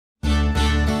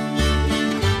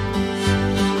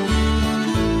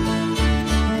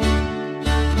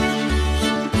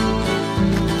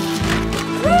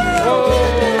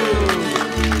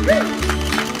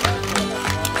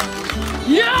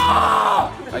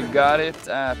got it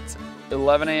at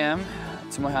 11 a.m.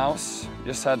 to my house.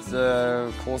 Just had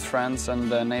close friends and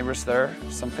neighbors there,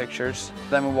 some pictures.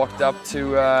 Then we walked up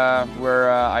to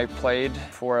where I played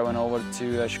before I went over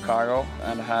to Chicago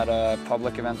and had a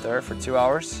public event there for 2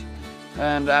 hours.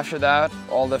 And after that,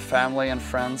 all the family and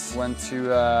friends went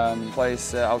to a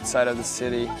place outside of the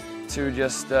city to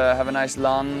just have a nice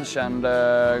lunch and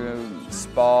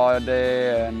spa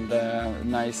day and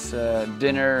nice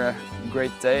dinner.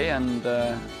 Great day, and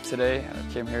today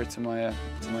I came here to my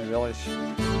village.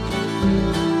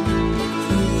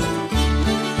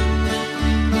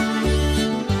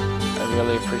 I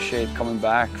really appreciate coming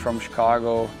back from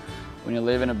Chicago when you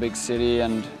live in a big city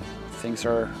and things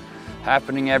are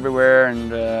happening everywhere,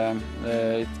 and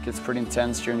it gets pretty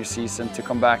intense during the season. To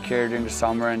come back here during the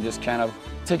summer and just kind of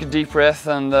take a deep breath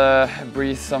and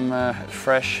breathe some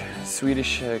fresh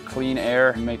Swedish clean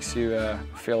air makes you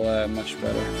feel much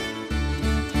better.